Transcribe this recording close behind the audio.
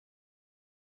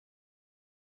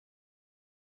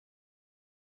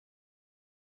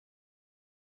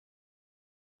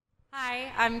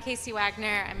Hi, I'm Casey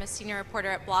Wagner. I'm a senior reporter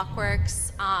at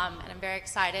Blockworks, and I'm very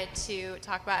excited to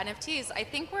talk about NFTs. I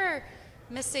think we're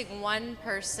missing one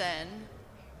person.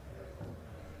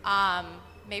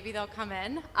 Maybe they'll come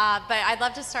in. But I'd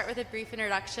love to start with a brief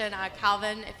introduction.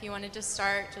 Calvin, if you want to just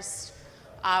start, just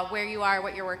where you are,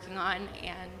 what you're working on,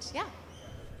 and yeah.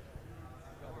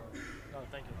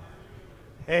 Thank you.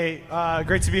 Hey,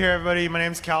 great to be here, everybody. My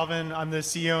name's Calvin. I'm the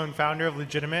CEO and founder of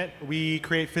Legitimate. We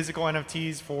create physical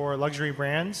NFTs for luxury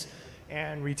brands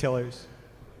and retailers.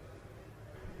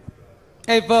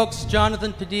 Hey, folks.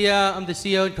 Jonathan Padilla. I'm the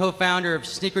CEO and co-founder of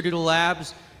Sneakerdoodle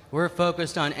Labs. We're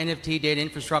focused on NFT data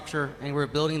infrastructure, and we're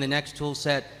building the next tool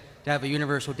set to have a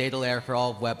universal data layer for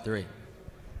all of Web3.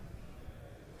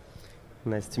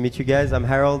 Nice to meet you guys. I'm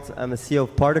Harold. I'm the CEO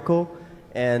of Particle.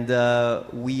 And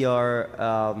we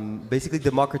are basically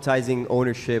democratizing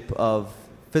ownership of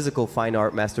physical fine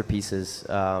art masterpieces,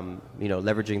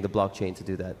 leveraging the blockchain to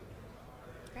do that.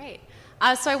 Great.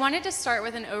 So I wanted to start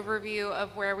with an overview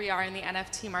of where we are in the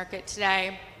NFT market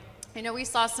today. I know we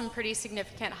saw some pretty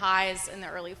significant highs in the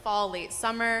early fall, late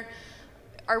summer.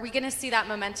 Are we going to see that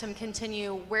momentum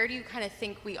continue? Where do you kind of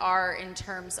think we are in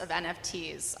terms of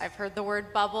NFTs? I've heard the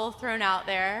word bubble thrown out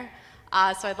there.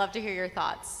 So I'd love to hear your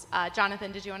thoughts.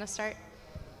 Jonathan, did you want to start?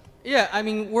 Yeah, I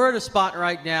mean, we're at a spot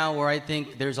right now where I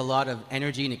think there's a lot of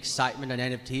energy and excitement on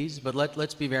NFTs, but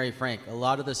let's be very frank. A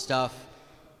lot of the stuff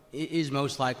is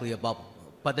most likely a bubble.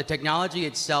 But the technology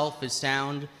itself is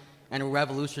sound and will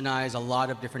revolutionize a lot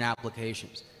of different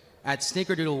applications. At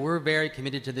Sneakerdoodle, we're very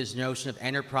committed to this notion of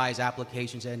enterprise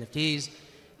applications and NFTs.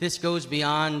 This goes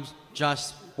beyond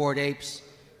just Bored Apes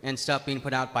and stuff being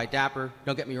put out by Dapper.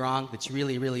 Don't get me wrong, it's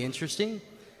really, really interesting.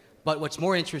 But what's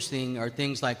more interesting are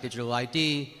things like digital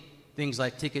ID, things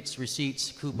like tickets,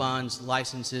 receipts, coupons,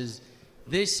 licenses.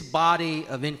 This body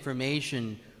of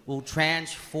information will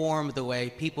transform the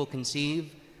way people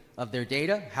conceive of their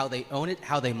data, how they own it,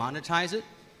 how they monetize it,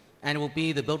 and it will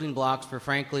be the building blocks for,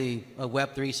 frankly, a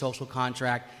Web3 social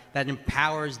contract that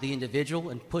empowers the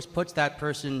individual and puts that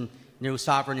person,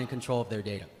 sovereign in control of their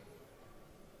data.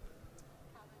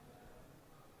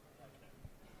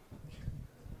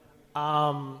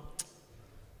 I'm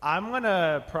going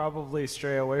to probably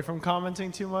stray away from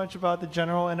commenting too much about the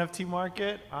general NFT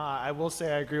market. I will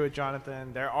say I agree with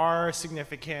Jonathan. There are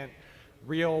significant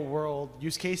real-world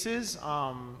use cases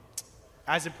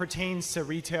as it pertains to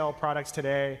retail products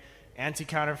today,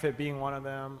 anti-counterfeit being one of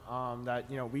them that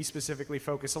we specifically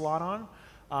focus a lot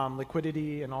on,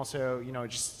 liquidity and also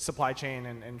just supply chain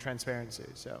and transparency.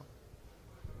 So.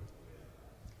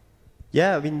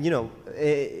 Yeah, I mean,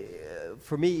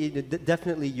 for me,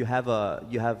 definitely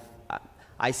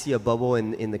I see a bubble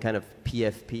in the kind of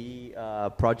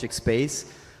PFP project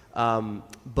space,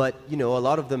 but a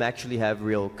lot of them actually have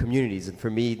real communities. And for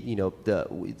me, the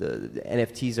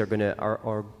NFTs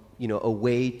are a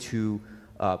way to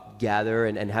gather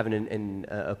and have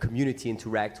a community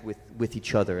interact with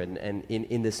each other and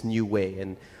in this new way.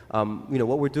 And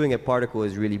what we're doing at Particle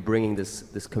is really bringing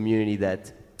this community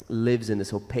that lives in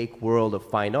this opaque world of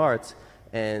fine arts,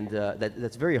 and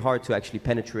that's very hard to actually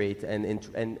penetrate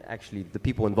and actually the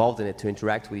people involved in it to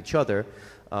interact with each other,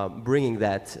 bringing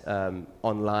that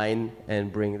online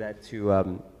and bringing that to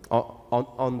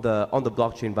on the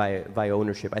blockchain via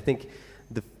ownership. I think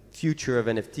the future of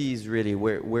NFTs really,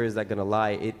 where is that going to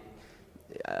lie?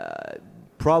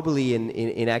 Probably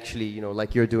in actually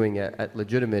like you're doing at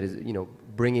Legitimate is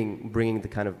bringing the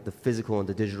kind of the physical and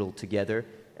the digital together,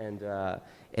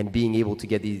 and being able to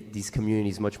get these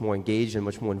communities much more engaged and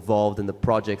much more involved in the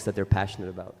projects that they're passionate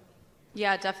about.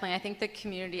 Yeah, definitely. I think the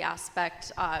community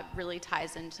aspect really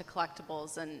ties into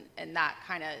collectibles and that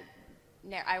kind of,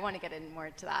 I want to get in more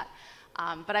into that.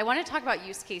 But I want to talk about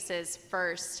use cases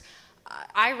first.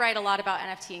 I write a lot about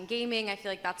NFT and gaming. I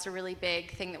feel like that's a really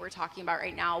big thing that we're talking about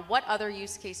right now. What other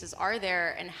use cases are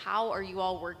there, and how are you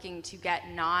all working to get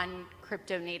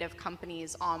non-crypto native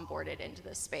companies onboarded into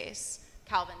this space?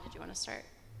 Calvin, did you want to start?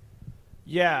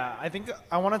 Yeah, I think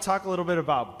I want to talk a little bit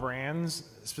about brands,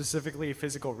 specifically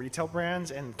physical retail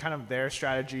brands, and kind of their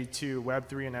strategy to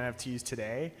Web3 and NFTs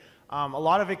today. A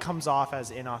lot of it comes off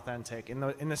as inauthentic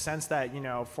in the sense that,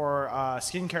 for a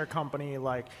skincare company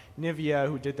like Nivea,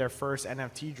 who did their first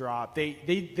NFT drop, they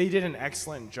did an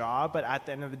excellent job, but at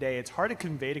the end of the day, it's hard to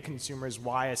convey to consumers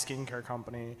why a skincare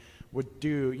company would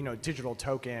do, digital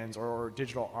tokens or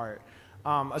digital art.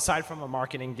 Aside from a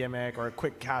marketing gimmick or a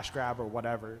quick cash grab or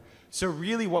whatever. So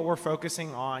really what we're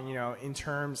focusing on, in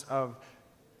terms of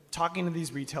talking to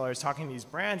these retailers, talking to these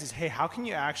brands is, hey, how can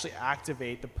you actually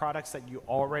activate the products that you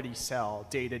already sell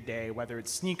day to day, whether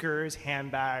it's sneakers,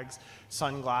 handbags,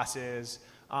 sunglasses,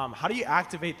 how do you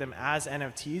activate them as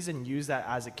NFTs and use that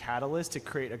as a catalyst to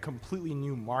create a completely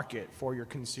new market for your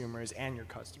consumers and your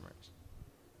customers?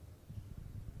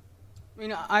 I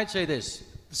mean, I'd say this.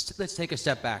 Let's take a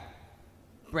step back.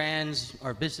 Brands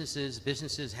or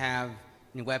businesses have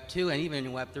in Web 2 and even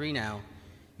in Web 3 now,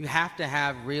 you have to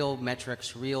have real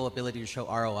metrics, real ability to show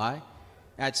ROI.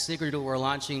 At Snickerdoodle, we're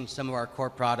launching some of our core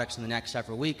products in the next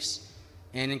several weeks.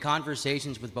 And in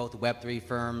conversations with both Web3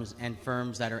 firms and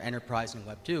firms that are enterprise in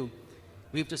Web 2,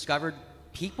 we've discovered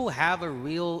people have a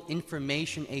real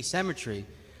information asymmetry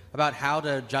about how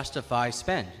to justify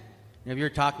spend. If you're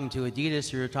talking to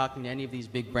Adidas or you're talking to any of these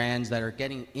big brands that are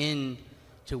getting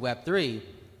into Web3,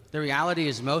 the reality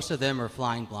is most of them are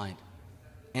flying blind.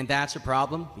 And that's a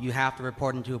problem. You have to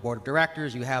report into a board of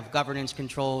directors, you have governance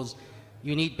controls,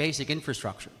 you need basic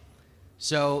infrastructure.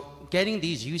 So getting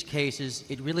these use cases,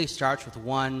 it really starts with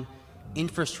one,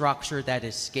 infrastructure that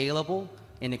is scalable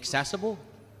and accessible.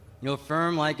 You know, a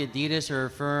firm like Adidas or a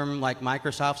firm like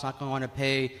Microsoft's not going to want to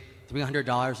pay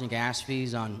 $300 in gas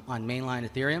fees on mainline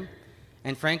Ethereum.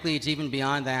 And frankly, it's even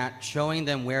beyond that, showing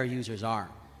them where users are.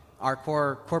 Our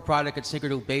core product at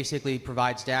Snickerdoodle basically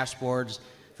provides dashboards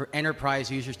for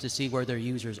enterprise users to see where their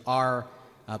users are,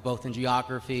 both in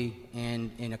geography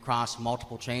and across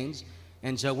multiple chains.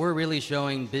 And so we're really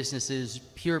showing businesses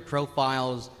pure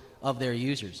profiles of their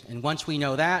users. And once we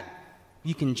know that,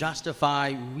 you can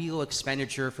justify real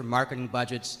expenditure for marketing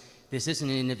budgets. This isn't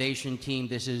an innovation team.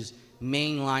 This is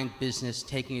mainline business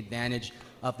taking advantage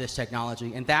of this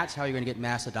technology. And that's how you're going to get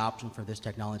mass adoption for this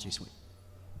technology suite.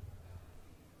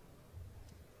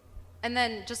 And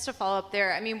then just to follow up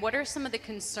there, I mean, what are some of the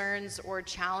concerns or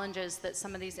challenges that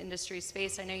some of these industries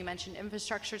face? I know you mentioned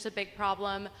infrastructure is a big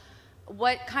problem.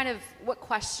 What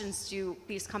questions do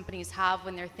these companies have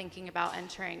when they're thinking about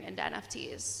entering into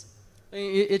NFTs?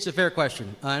 It's a fair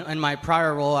question. In my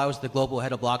prior role, I was the global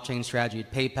head of blockchain strategy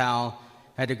at PayPal.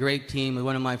 Had a great team.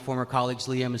 One of my former colleagues,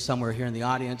 Liam, is somewhere here in the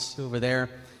audience over there.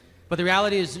 But the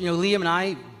reality is, you know, Liam and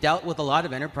I dealt with a lot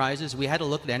of enterprises. We had to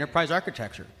look at enterprise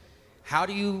architecture. How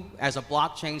do you, as a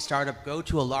blockchain startup, go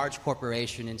to a large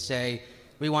corporation and say,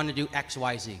 we want to do X,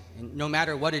 Y, Z? And no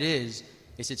matter what it is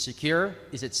it secure?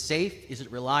 Is it safe? Is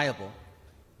it reliable?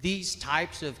 These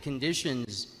types of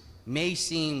conditions may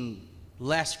seem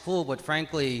less cool, but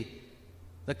frankly,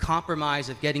 the compromise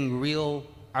of getting real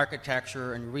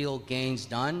architecture and real gains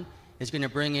done is going to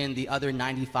bring in the other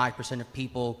 95% of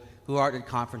people who are at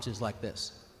conferences like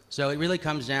this. So it really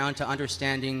comes down to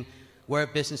understanding where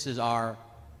businesses are,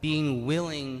 being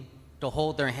willing to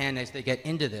hold their hand as they get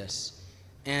into this,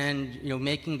 and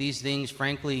making these things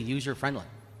frankly user-friendly.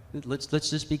 Let's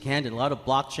just be candid. A lot of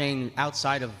blockchain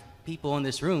outside of people in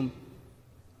this room,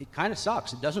 it kind of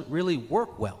sucks. It doesn't really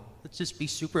work well. Let's just be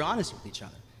super honest with each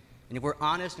other. And if we're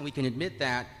honest and we can admit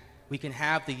that, we can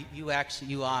have the UX,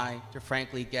 UI to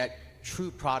frankly get true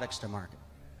products to market.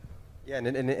 Yeah,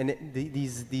 and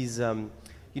these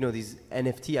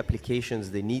NFT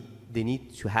applications, they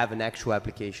need to have an actual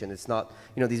application. It's not,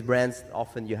 these brands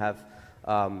often you have,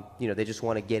 they just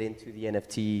want to get into the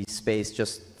NFT space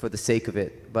just for the sake of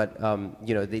it. But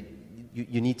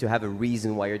you need to have a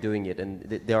reason why you're doing it, and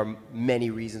there are many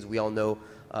reasons. We all know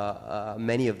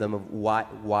many of them of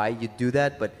why you do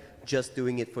that. But just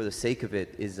doing it for the sake of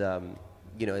it is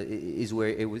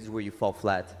where you fall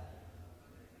flat.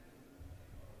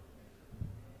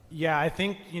 Yeah, I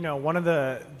think one of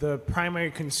the primary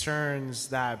concerns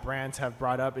that brands have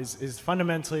brought up is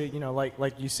fundamentally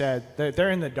like you said,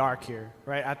 they're in the dark here,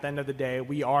 right? At the end of the day,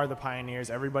 we are the pioneers,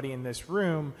 everybody in this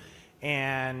room,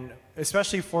 and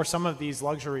especially for some of these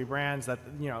luxury brands that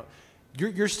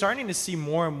you're starting to see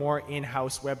more and more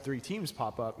in-house Web3 teams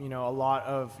pop up. A lot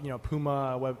of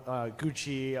Puma,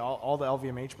 Gucci, all the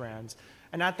LVMH brands,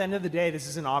 and at the end of the day, this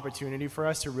is an opportunity for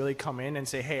us to really come in and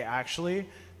say, hey, actually,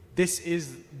 this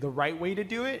is the right way to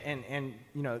do it, and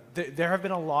there have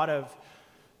been a lot of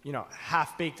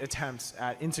half-baked attempts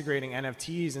at integrating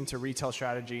NFTs into retail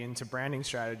strategy, into branding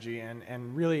strategy,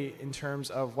 and really in terms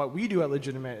of what we do at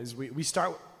Legitimate is we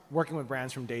start working with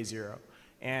brands from day zero,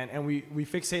 and we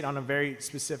fixate on a very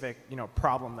specific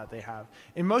problem that they have.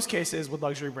 In most cases with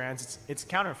luxury brands, it's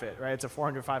counterfeit, right? It's a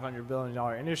 $400-500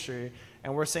 billion industry,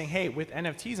 and we're saying, hey, with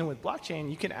NFTs and with blockchain,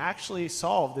 you can actually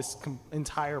solve this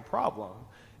entire problem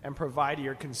and provide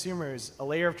your consumers a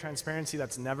layer of transparency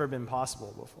that's never been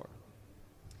possible before.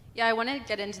 Yeah, I want to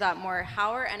get into that more.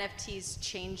 How are NFTs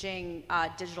changing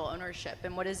digital ownership,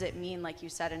 and what does it mean, like you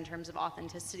said, in terms of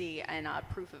authenticity and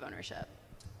proof of ownership?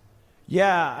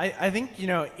 Yeah, I think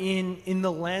in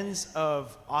the lens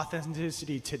of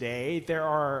authenticity today, there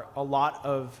are a lot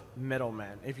of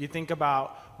middlemen. If you think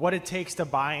about what it takes to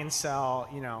buy and sell,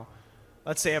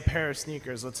 let's say a pair of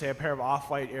sneakers, let's say a pair of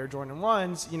Off-White Air Jordan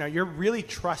 1s, you're really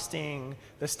trusting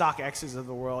the StockX's of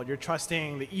the world. You're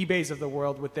trusting the eBays of the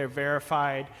world with their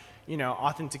verified,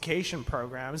 authentication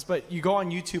programs. But you go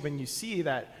on YouTube and you see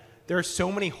that there are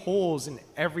so many holes in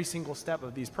every single step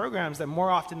of these programs that more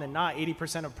often than not,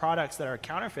 80% of products that are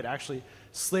counterfeit actually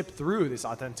slip through this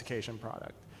authentication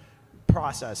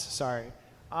process.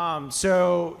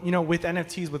 So, with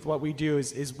NFTs, with what we do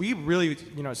is we really,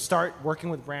 start working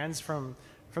with brands from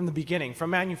the beginning,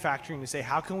 from manufacturing, to say,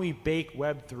 how can we bake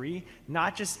Web3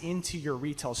 not just into your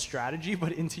retail strategy,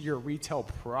 but into your retail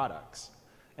products?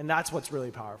 And that's what's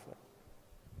really powerful.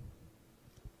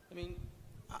 I mean,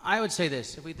 I would say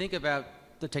this. If we think about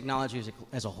the technology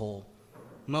as a whole,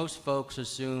 most folks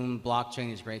assume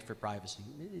blockchain is great for privacy.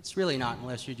 It's really not,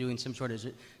 unless you're doing some sort of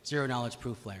zero-knowledge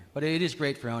proof layer. But it is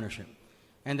great for ownership.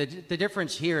 And the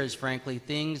difference here is, frankly,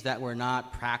 things that were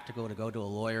not practical to go to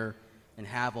a lawyer and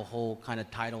have a whole kind of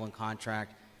title and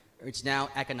contract, it's now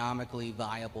economically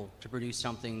viable to produce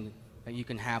something that you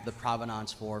can have the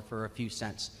provenance for a few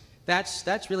cents.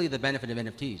 That's really the benefit of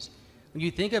NFTs. When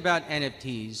you think about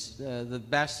NFTs, the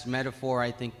best metaphor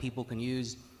I think people can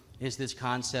use is this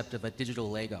concept of a digital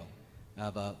Lego.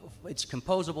 It's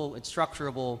composable, it's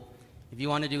structurable. If you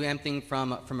want to do anything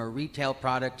from a retail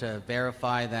product to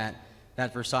verify that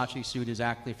Versace suit is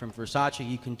actually from Versace,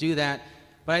 you can do that.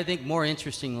 But I think more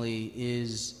interestingly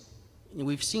is,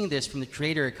 we've seen this from the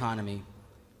creator economy.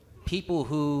 People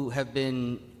who have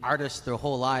been artists their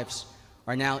whole lives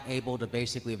are now able to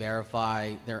basically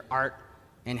verify their art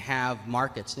and have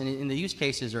markets. And the use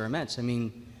cases are immense. I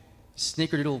mean,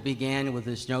 Snickerdoodle began with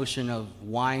this notion of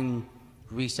wine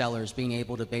resellers being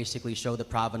able to basically show the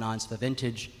provenance of the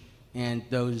vintage, and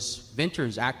those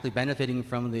vintners actually benefiting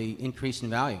from the increase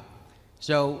in value.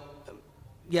 So,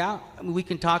 yeah, we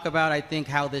can talk about, I think,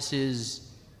 how this is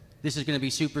going to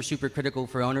be super, super critical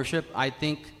for ownership. I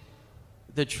think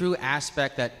the true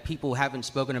aspect that people haven't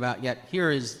spoken about yet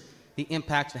here is the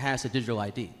impact it has to digital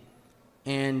ID.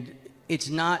 And it's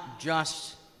not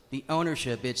just the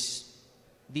ownership, it's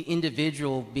the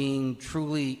individual being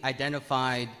truly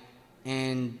identified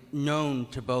and known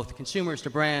to both consumers, to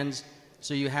brands.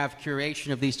 So you have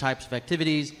curation of these types of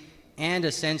activities and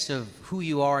a sense of who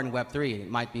you are in Web3. It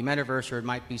might be metaverse, or it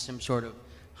might be some sort of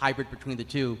hybrid between the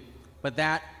two. But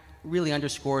that really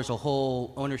underscores a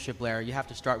whole ownership layer. You have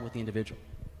to start with the individual.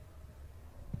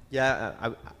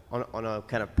 Yeah, on a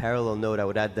kind of parallel note, I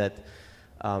would add that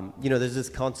there's this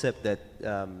concept that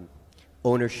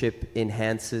ownership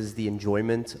enhances the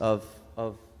enjoyment of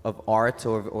art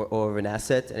or of an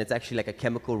asset, and it's actually like a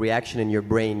chemical reaction in your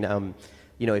brain.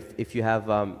 If you have,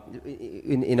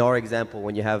 in our example,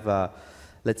 when you have,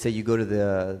 let's say you go to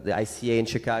the ICA in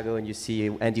Chicago and you see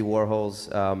Andy Warhol's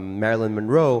Marilyn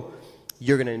Monroe,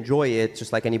 you're going to enjoy it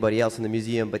just like anybody else in the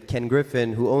museum, but Ken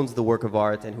Griffin, who owns the work of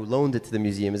art and who loaned it to the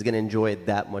museum, is going to enjoy it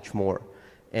that much more.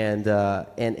 And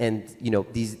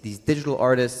these digital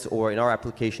artists, or in our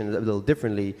application a little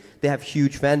differently, they have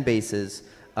huge fan bases,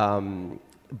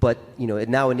 but it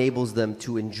now enables them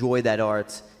to enjoy that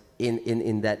art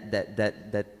in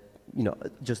that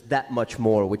just that much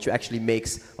more, which actually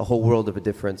makes a whole world of a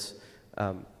difference.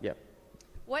 Yeah.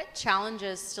 What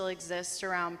challenges still exist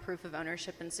around proof of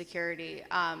ownership and security?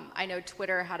 I know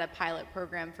Twitter had a pilot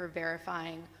program for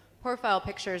verifying profile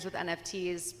pictures with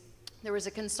NFTs. There was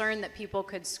a concern that people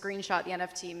could screenshot the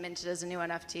NFT, mint it as a new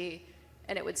NFT,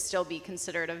 and it would still be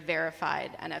considered a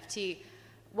verified NFT.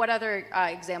 What other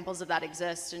examples of that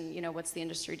exist, and what's the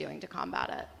industry doing to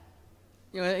combat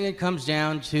it? It comes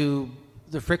down to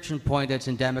the friction point that's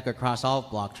endemic across all of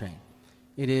blockchain.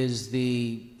 It is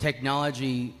the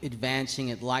technology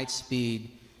advancing at light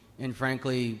speed, and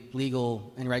frankly,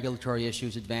 legal and regulatory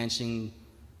issues advancing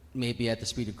maybe at the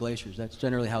speed of glaciers. That's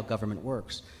generally how government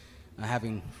works.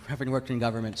 Having worked in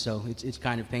government, so it's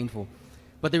kind of painful.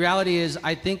 But the reality is,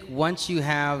 I think once you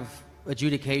have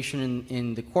adjudication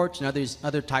in the courts and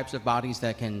other types of bodies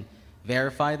that can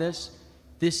verify this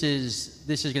is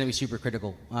going to be super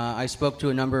critical. I spoke to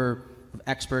a number of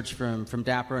experts from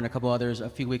Dapper and a couple others a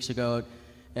few weeks ago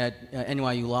at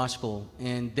NYU Law School,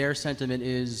 and their sentiment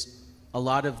is a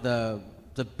lot of the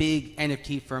big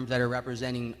NFT firms that are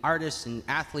representing artists and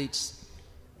athletes,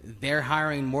 they're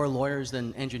hiring more lawyers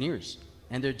than engineers.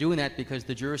 And they're doing that because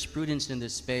the jurisprudence in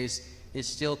this space is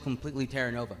still completely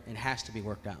terra nova and has to be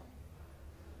worked out.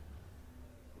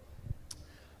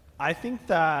 I think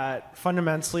that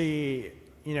fundamentally,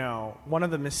 one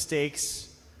of the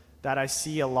mistakes that I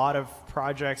see a lot of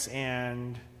projects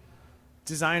and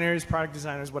designers, product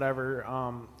designers, whatever,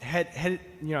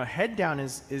 head down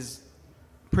is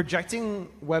projecting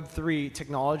Web3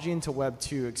 technology into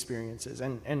Web2 experiences.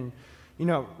 And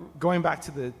going back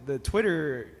to the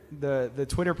Twitter, the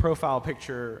Twitter profile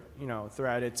picture,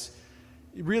 thread, it's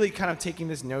really kind of taking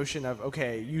this notion of,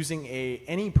 okay, using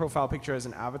any profile picture as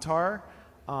an avatar,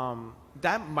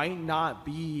 that might not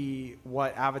be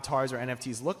what avatars or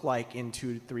NFTs look like in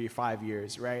 2, 3, 5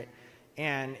 years, right?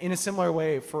 And in a similar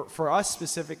way, for us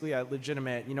specifically at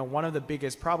Legitimate, one of the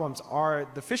biggest problems are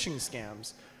the phishing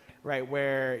scams, right?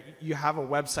 Where you have a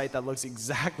website that looks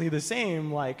exactly the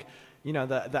same like,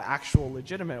 the actual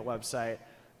legitimate website.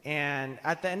 And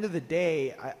at the end of the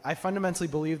day, I fundamentally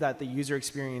believe that the user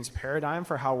experience paradigm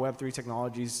for how Web3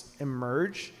 technologies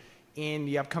emerge in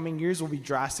the upcoming years will be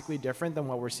drastically different than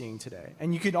what we're seeing today.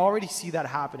 And you could already see that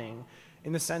happening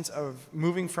in the sense of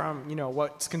moving from,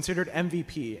 what's considered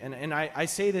MVP. And I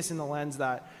say this in the lens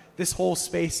that this whole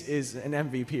space is an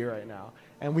MVP right now.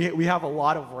 And we have a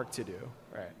lot of work to do,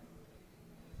 right?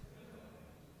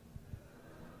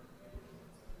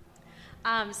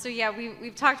 So yeah,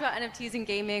 we've talked about NFTs in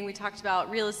gaming, we talked about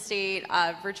real estate,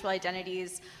 virtual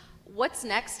identities. What's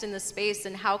next in the space,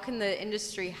 and how can the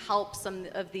industry help some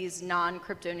of these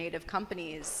non-crypto native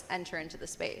companies enter into the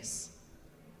space?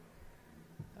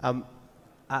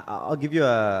 I'll give you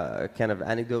a kind of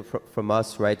anecdote from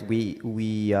us, right?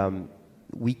 We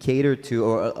cater to,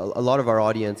 or a lot of our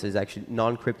audience is actually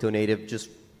non-crypto native just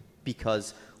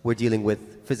because we're dealing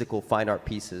with physical fine art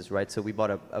pieces, right? So we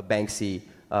bought a Banksy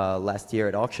last year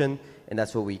at auction, and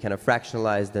that's what we kind of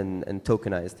fractionalized and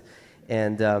tokenized.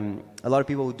 And a lot of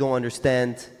people who don't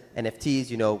understand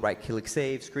NFTs, right click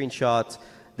save, screenshots,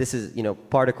 this is,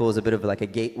 Particle is a bit of like a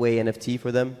gateway NFT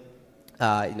for them.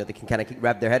 They can kind of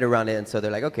wrap their head around it, and so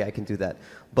they're like, okay, I can do that.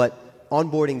 But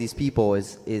onboarding these people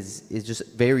is just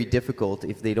very difficult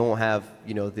if they don't have,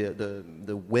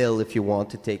 the will, if you want,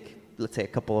 to take, let's say, a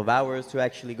couple of hours to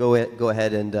actually go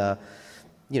ahead and,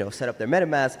 set up their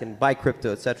MetaMask and buy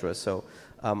crypto, etc. So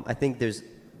I think there's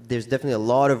definitely a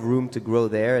lot of room to grow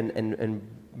there, and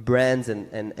brands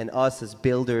and us as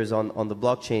builders on the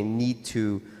blockchain need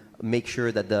to make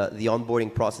sure that the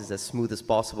onboarding process is as smooth as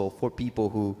possible for people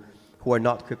who are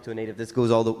not crypto native. This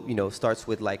goes all the, starts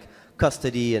with like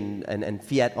custody and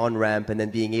fiat on-ramp, and then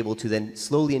being able to then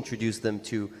slowly introduce them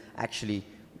to actually,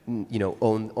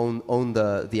 own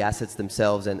the assets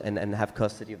themselves and have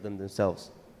custody of them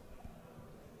themselves.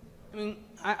 I mean,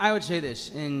 I would say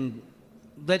this, and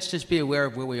let's just be aware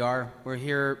of where we are. We're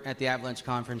here at the Avalanche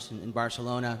conference in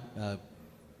Barcelona.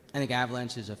 I think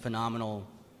Avalanche is a phenomenal,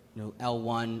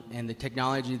 L1, and the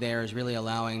technology there is really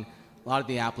allowing a lot of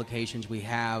the applications we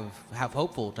have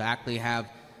hopeful to actually have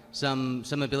some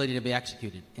ability to be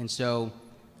executed. And so,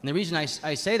 and the reason I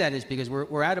say that is because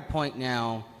we're at a point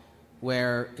now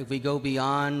where if we go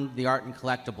beyond the art and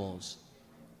collectibles,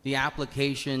 the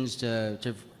applications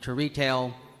to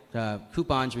retail,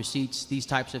 coupons, receipts, these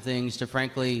types of things, to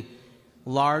frankly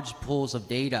large pools of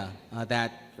data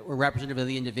that are representative of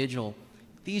the individual,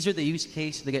 these are the use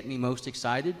cases that get me most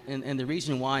excited. And the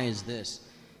reason why is this.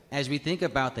 As we think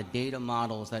about the data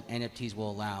models that NFTs will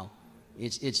allow,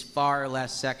 it's far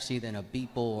less sexy than a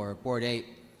Beeple or a Bored Ape,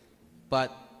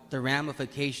 but the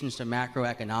ramifications to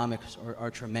macroeconomics are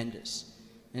tremendous.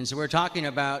 And so we're talking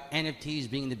about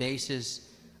NFTs being the basis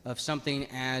of something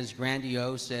as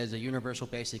grandiose as a universal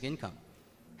basic income.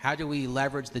 How do we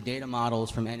leverage the data models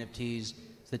from NFTs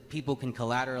so that people can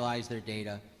collateralize their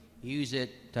data, use it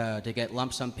to get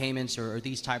lump sum payments or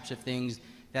these types of things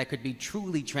that could be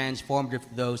truly transformative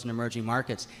for those in emerging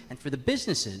markets? And for the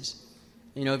businesses,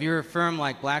 if you're a firm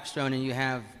like Blackstone and you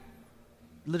have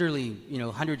literally,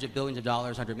 hundreds of billions of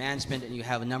dollars under management and you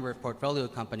have a number of portfolio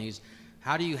companies,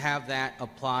 how do you have that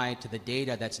apply to the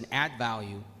data that's an add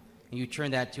value and you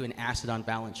turn that to an asset on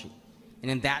balance sheet?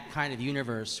 And in that kind of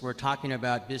universe, we're talking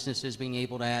about businesses being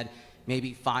able to add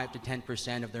maybe 5 to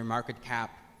 10% of their market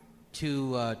cap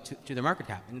to their market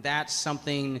cap. And that's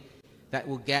something that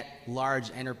will get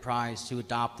large enterprise to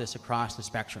adopt this across the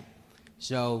spectrum.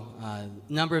 So a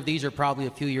number of these are probably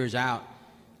a few years out,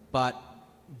 but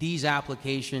these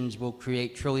applications will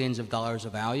create trillions of dollars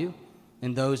of value,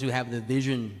 and those who have the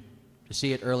vision to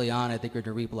see it early on, I think, are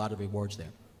to reap a lot of rewards there.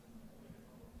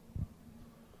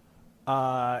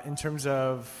 In terms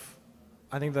of,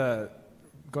 I think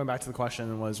going back to the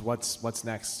question was what's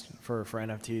next for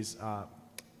NFTs,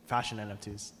 fashion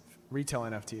NFTs. Retail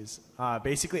NFTs.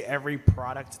 Basically, every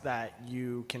product that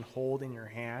you can hold in your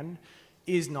hand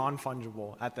is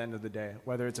non-fungible at the end of the day,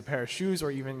 whether it's a pair of shoes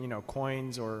or even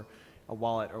coins or a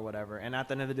wallet or whatever. And at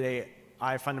the end of the day,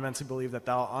 I fundamentally believe that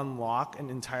that'll unlock an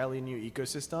entirely new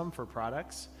ecosystem for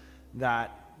products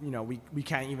that we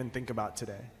can't even think about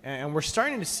today. And we're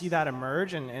starting to see that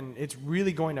emerge, and it's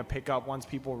really going to pick up once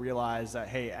people realize that,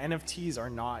 hey, NFTs are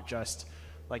not just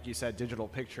like you said, digital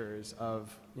pictures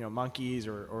of monkeys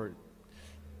or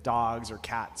dogs or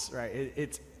cats, right?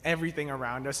 It's everything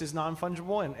around us is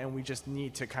non-fungible, and we just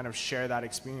need to kind of share that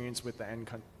experience with the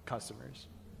end customers.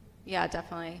 Yeah,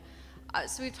 definitely.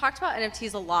 So we've talked about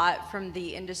NFTs a lot from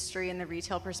the industry and the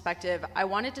retail perspective. I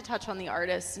wanted to touch on the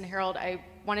artists, and Harold, I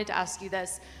wanted to ask you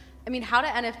this. I mean, how do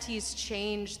NFTs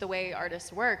change the way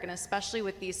artists work, and especially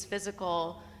with these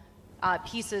physical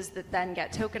pieces that then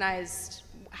get tokenized?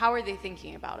 How are they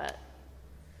thinking about it?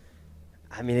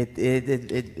 I mean,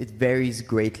 it varies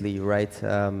greatly, right?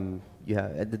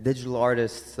 Yeah, the digital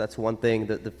artists, that's one thing.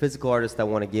 The physical artists that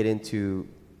want to get into,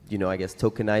 I guess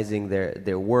tokenizing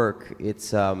their work,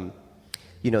 it's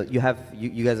you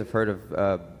guys have heard of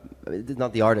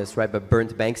not the artists, right? But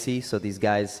burnt Banksy. So these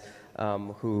guys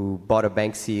who bought a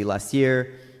Banksy last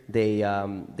year, they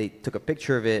took a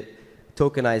picture of it,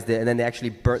 tokenized it, and then they actually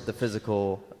burnt the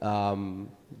physical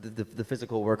the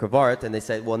physical work of art, and they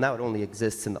said, well, now it only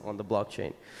exists on the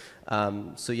blockchain.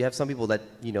 So you have some people that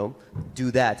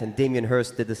do that, and Damien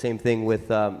Hirst did the same thing with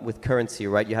currency,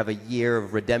 right? You have a year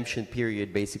of redemption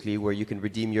period, basically, where you can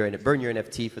redeem burn your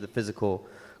NFT for the physical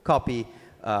copy,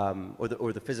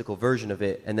 or the physical version of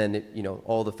it, and then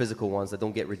all the physical ones that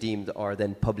don't get redeemed are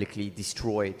then publicly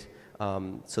destroyed.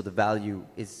 So the value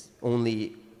is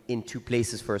only in two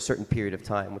places for a certain period of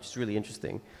time, which is really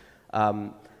interesting.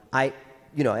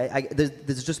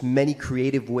 There's just many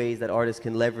creative ways that artists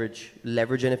can leverage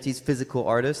NFTs, physical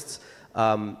artists.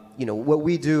 What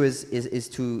we do is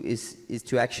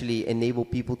to actually enable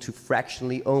people to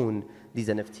fractionally own these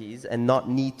NFTs and not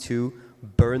need to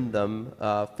burn them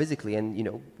physically,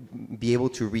 and be able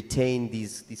to retain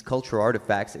these cultural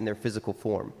artifacts in their physical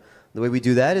form. The way we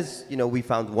do that is, we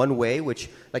found one way, which,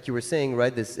 like you were saying,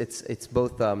 right? It's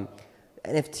both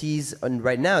NFTs, and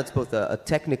right now it's both a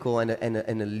technical and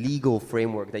a legal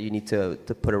framework that you need to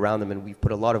put around them, and we've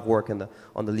put a lot of work on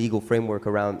the legal framework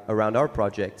around our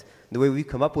project. The way we've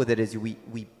come up with it is we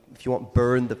if you want,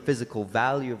 burn the physical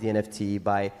value of the NFT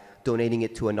by donating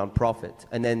it to a nonprofit,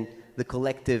 and then the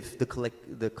collective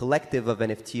of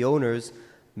NFT owners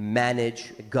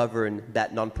manage, govern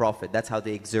that nonprofit. That's how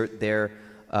they exert their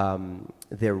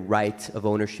right of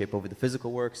ownership over the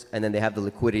physical works, and then they have the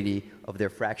liquidity of their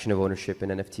fraction of ownership in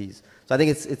NFTs. So I think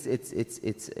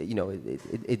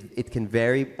it can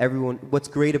vary. What's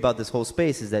great about this whole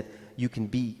space is that you can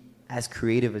be as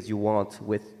creative as you want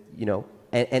with,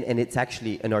 and it's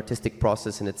actually an artistic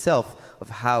process in itself of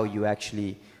how you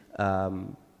actually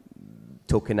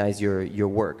tokenize your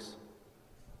works.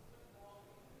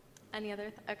 Any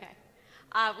other? Okay.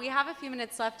 We have a few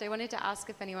minutes left. I wanted to ask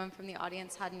if anyone from the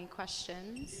audience had any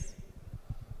questions.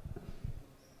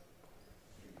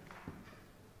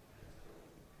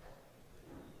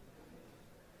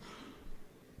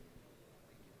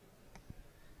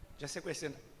 Just a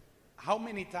question. How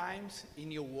many times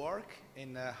in your work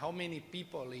and how many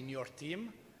people in your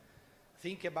team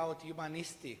think about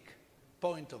humanistic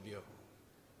point of view?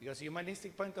 Because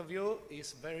humanistic point of view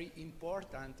is very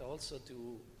important also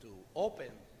to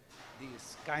open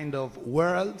this kind of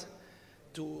world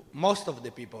to most of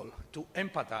the people, to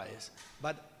empathize.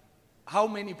 But how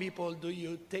many people do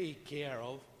you take care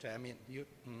of? I mean,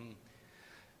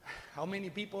 how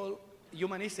many people,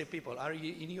 humanistic people, are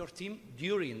you in your team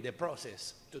during the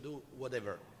process to do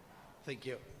whatever? Thank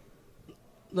you.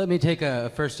 Let me take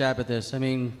a first stab at this. I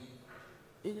mean,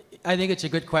 I think it's a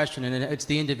good question, and it's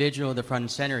the individual at the front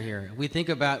and center here. We think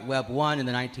about Web 1 in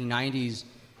the 1990s.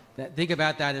 Think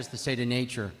about that as the state of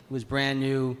nature. It was brand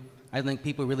new. I don't think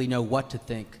people really know what to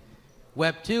think.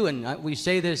 Web 2, and we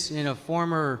say this in a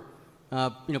former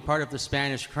part of the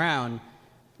Spanish crown,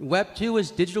 Web 2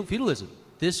 is digital feudalism.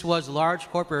 This was large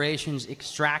corporations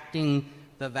extracting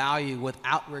the value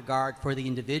without regard for the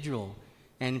individual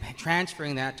and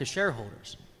transferring that to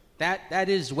shareholders. That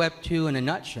is Web 2 in a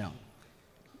nutshell.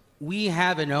 We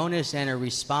have an onus and a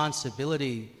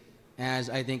responsibility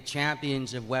as, I think,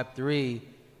 champions of Web 3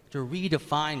 to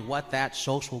redefine what that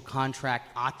social contract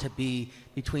ought to be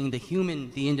between the human,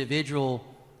 the individual,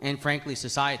 and frankly,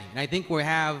 society. And I think we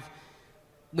have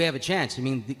a chance. I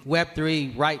mean, Web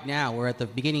 3 right now, we're at the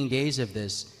beginning days of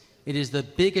this. It is the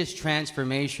biggest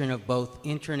transformation of both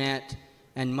internet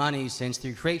and money since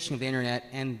the creation of the internet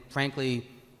and, frankly,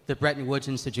 the Bretton Woods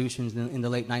institutions in the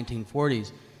late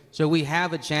 1940s. So we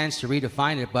have a chance to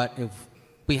redefine it, but if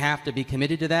we have to be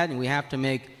committed to that, and we have to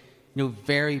make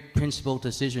very principled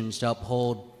decisions to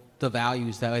uphold the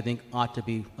values that I think ought to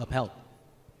be upheld.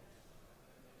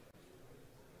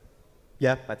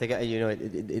 Yeah, I think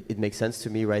it makes sense to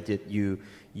me, right? That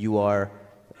you are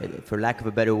for lack of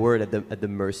a better word, at the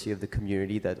mercy of the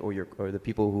community that or the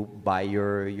people who buy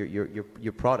your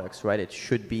products, right? It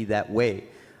should be that way.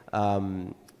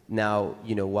 Now,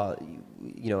 while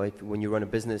when you run a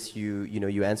business,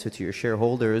 you answer to your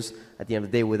shareholders. At the end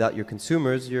of the day, without your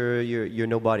consumers, you're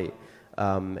nobody.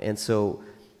 And so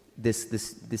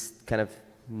this kind of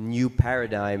new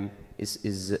paradigm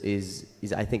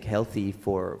is I think healthy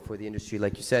for the industry,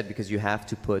 like you said, because you have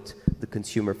to put the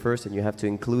consumer first, and you have to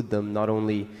include them not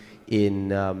only in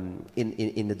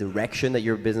the direction that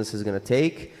your business is going to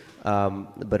take,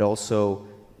 but also,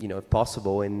 if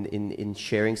possible, in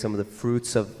sharing some of the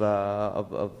fruits of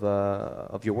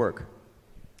your work.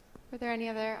 Were there any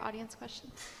other audience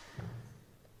questions?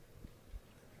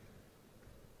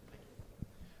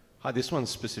 Hi, this one's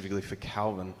specifically for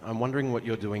Calvin. I'm wondering what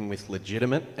you're doing with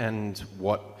Legitimate and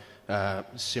what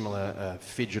similar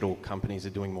phygital companies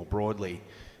are doing more broadly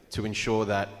to ensure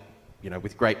that,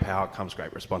 with great power comes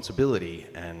great responsibility,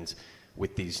 and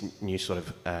with these new sort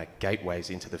of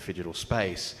gateways into the phygital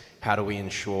space, how do we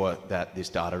ensure that this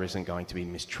data isn't going to be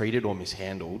mistreated or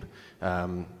mishandled?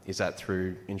 Is that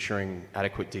through ensuring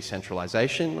adequate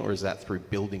decentralization, or is that through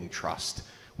building trust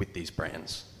with these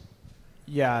brands?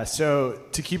 Yeah, so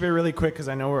to keep it really quick, because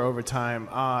I know we're over time,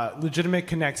 Legitimate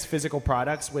connects physical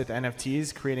products with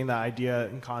NFTs, creating the idea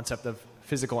and concept of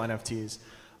physical NFTs.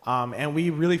 And we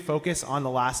really focus on the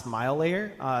last mile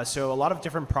layer. So a lot of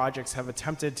different projects have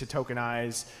attempted to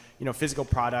tokenize physical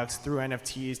products through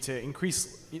NFTs to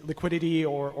increase liquidity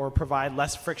or provide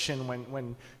less friction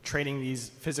when trading these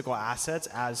physical assets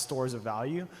as stores of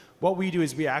value. What we do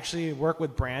is we actually work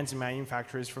with brands and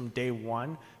manufacturers from day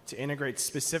one to integrate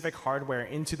specific hardware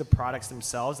into the products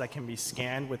themselves that can be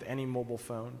scanned with any mobile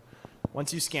phone.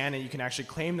 Once you scan it, you can actually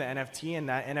claim the NFT, and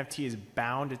that NFT is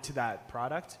bound to that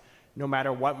product, no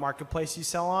matter what marketplace you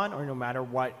sell on or no matter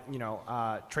what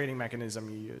trading mechanism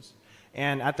you use.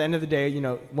 And at the end of the day,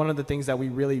 one of the things that we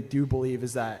really do believe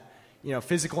is that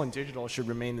physical and digital should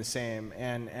remain the same.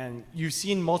 And you've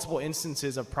seen multiple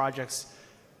instances of projects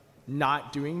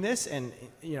not doing this, and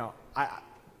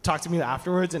talk to me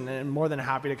afterwards, and I'm more than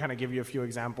happy to kind of give you a few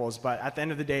examples. But at the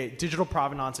end of the day, digital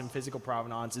provenance and physical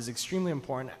provenance is extremely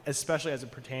important, especially as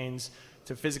it pertains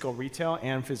to physical retail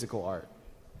and physical art.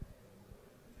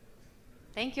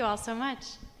 Thank you all so much.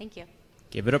 Thank you.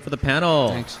 Give it up for the panel.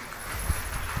 Thanks.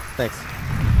 Thanks.